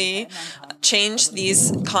personally change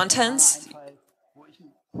these contents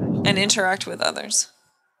and interact with others.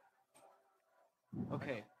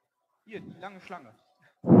 Okay. Hier, die lange Schlange.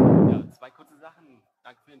 Ja, zwei kurze Sachen.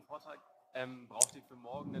 Danke für den Vortrag. Braucht ihr für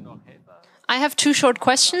morgen denn noch Helfer? I have two short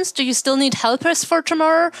questions. Do you still need helpers for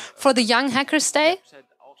tomorrow, for the Young Hackers Day?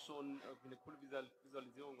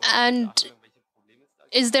 And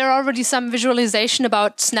is there already some visualization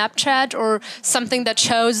about Snapchat or something that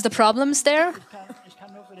shows the problems there?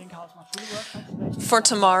 For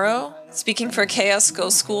tomorrow, speaking for Chaos Go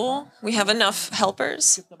School, we have enough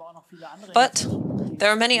helpers, but there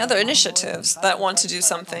are many other initiatives that want to do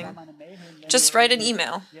something. Just write an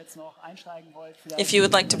email. If you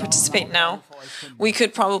would like to participate now, we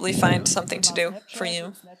could probably find something to do for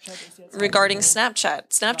you. Regarding Snapchat,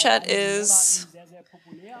 Snapchat is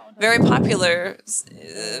very popular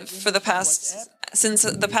since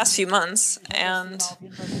the past few months, and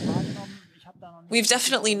we've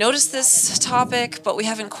definitely noticed this topic, but we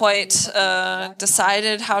haven't quite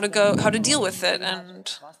decided how to deal with it.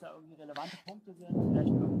 And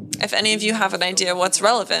if any of you have an idea what's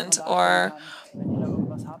relevant, or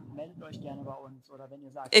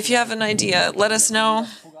if you have an idea, let us know,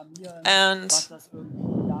 and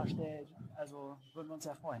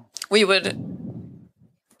we would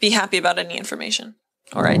be happy about any information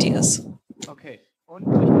or ideas. Okay. Und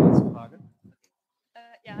vielleicht eine letzte Frage.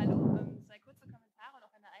 Ja, hallo. Zwei kurze Kommentare und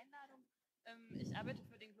auch eine Einladung. Ich arbeite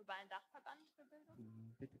für den globalen Dachverband für Bildung.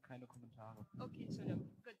 Bitte keine Kommentare. Okay, Entschuldigung.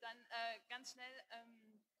 Gut, dann ganz schnell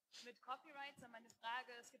mit Copyrights. Meine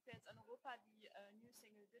Frage, es gibt ja jetzt in Europa die New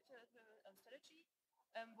Single Digital Strategy,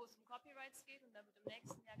 wo es um Copyrights geht, und da wird im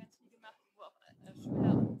nächsten Jahr ganz viel gemacht, wo auch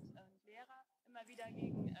Schüler und Lehrer immer wieder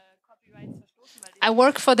gegen Copyrights verstoßen. I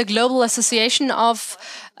work for the Global Association of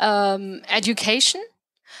Education,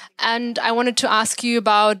 and I wanted to ask you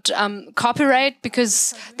about copyright,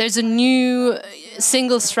 because there's a new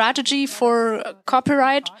single strategy for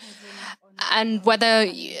copyright, and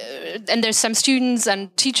and there's some students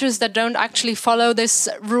and teachers that don't actually follow this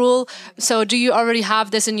rule. So do you already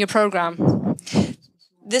have this in your program?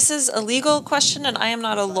 This is a legal question, and I am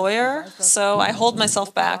not a lawyer, so I hold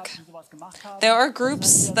myself back. There are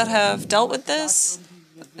groups that have dealt with this,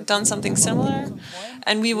 done something similar,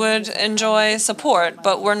 and we would enjoy support,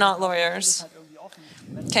 but we're not lawyers.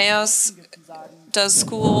 Chaos Does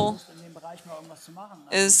School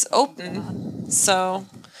is open, so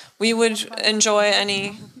we would enjoy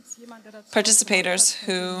any participators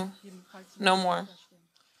who know more.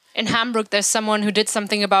 In Hamburg, there's someone who did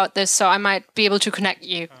something about this, so I might be able to connect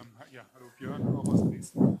you. Ja, hallo Björn, auch aus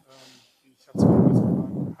Dresden. Ich habe zwei kurze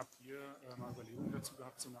Fragen. Habt ihr mal Überlegungen dazu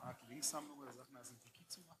gehabt, so eine Art Linksammlung oder Sachen als ein Wiki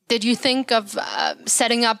zu machen? Did you think of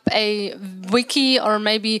setting up a wiki or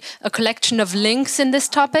maybe a collection of links in this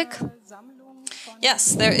topic?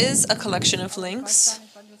 Yes, there is a collection of links.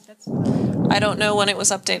 I don't know when it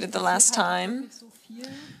was updated the last time,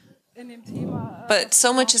 but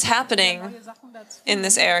so much is happening in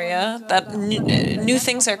this area that new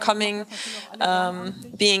things are coming,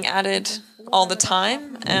 being added all the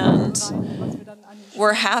time, and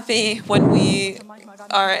we're happy when we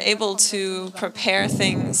are able to prepare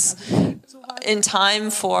things in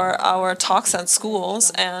time for our talks at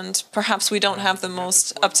schools, and perhaps we don't have the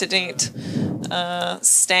most up-to-date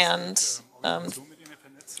status.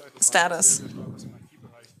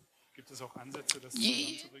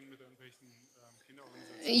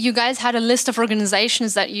 You guys had a list of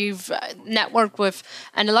organizations that you've networked with,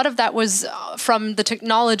 and a lot of that was from the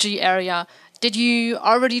technology area. Did you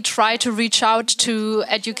already try to reach out to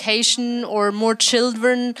education or more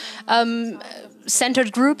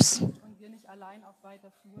children-centered groups?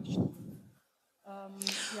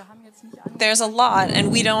 There's a lot,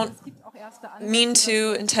 and we don't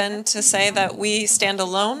intend to say that we stand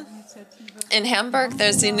alone. In Hamburg,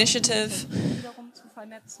 there's the initiative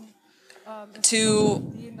to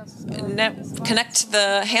connect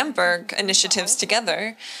the Hamburg initiatives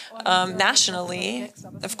together nationally.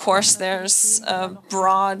 Of course, there's a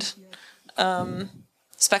broad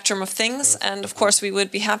spectrum of things, and of course, we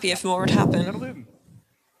would be happy if more would happen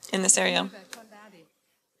in this area.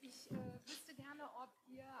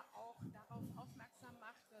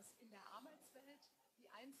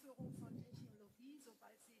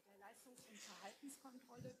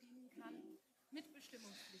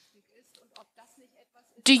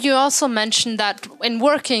 Do you also mention that in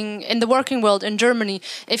the working world in Germany,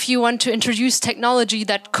 if you want to introduce technology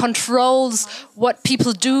that controls what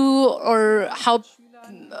people do or how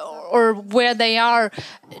or where they are,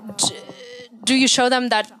 do you show them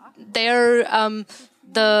that they're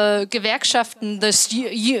the Gewerkschaften,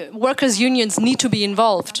 the workers' unions need to be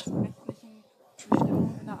involved?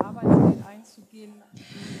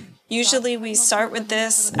 Usually we start with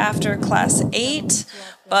this after class 8,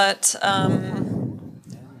 but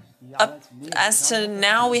as to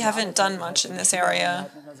now, we haven't done much in this area.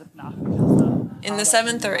 In the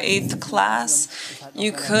 7th or 8th class,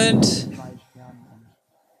 you could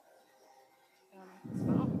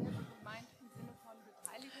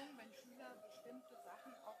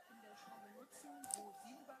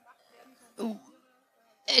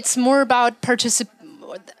it's more about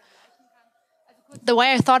the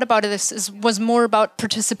way I thought about this was more about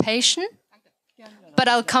participation, but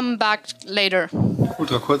I'll come back later.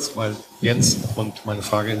 Ultra kurz, weil Jens und meine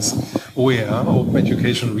Frage ist, OER, Open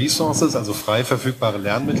Education Resources, also frei verfügbare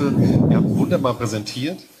Lernmittel, ihr habt wunderbar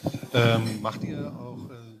präsentiert. Macht ihr auch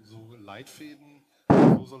so Leitfäden?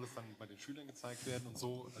 So soll es dann bei den Schülern gezeigt werden und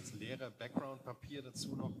so als Lehrer Background-Papier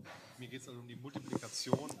dazu noch. Mir geht es also um die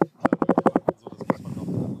Multiplikation. So, das muss man noch,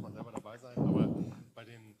 da muss man selber dabei sein, aber bei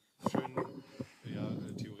den schönen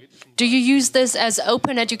theoretischen... Do you use this as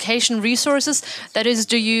open education resources? That is,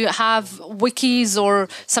 do you have wikis or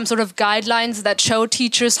some sort of guidelines that show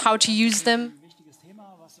teachers how to use them?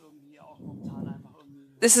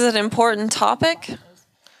 This is an important topic.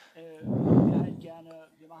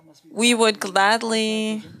 We would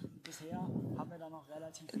gladly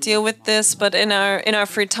deal with this, but in our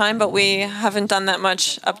free time, but we haven't done that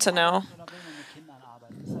much up to now.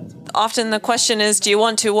 Often the question is, do you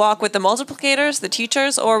want to walk with the multiplicators, the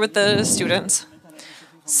teachers, or with the students?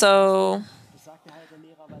 So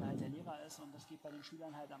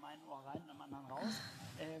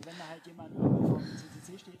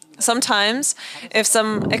sometimes, if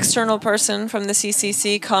some external person from the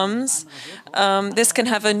CCC comes, this can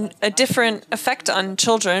have a different effect on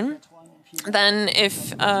children than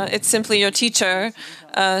if it's simply your teacher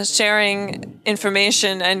sharing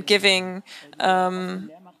information and giving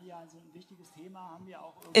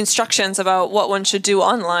instructions about what one should do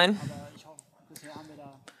online.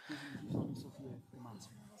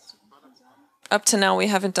 Up to now, we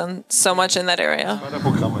haven't done so much in that area.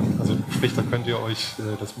 Also sprich, da könnt ihr euch,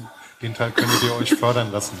 den Teil könntet ihr euch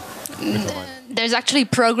fördern lassen. There's actually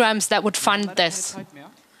programs that would fund this.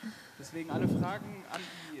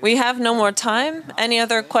 We have no more time. Any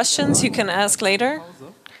other questions you can ask later?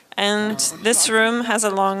 And this room has a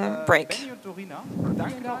long break.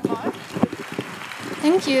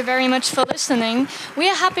 Thank you very much for listening. We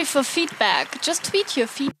are happy for feedback. Just tweet your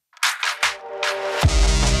feedback.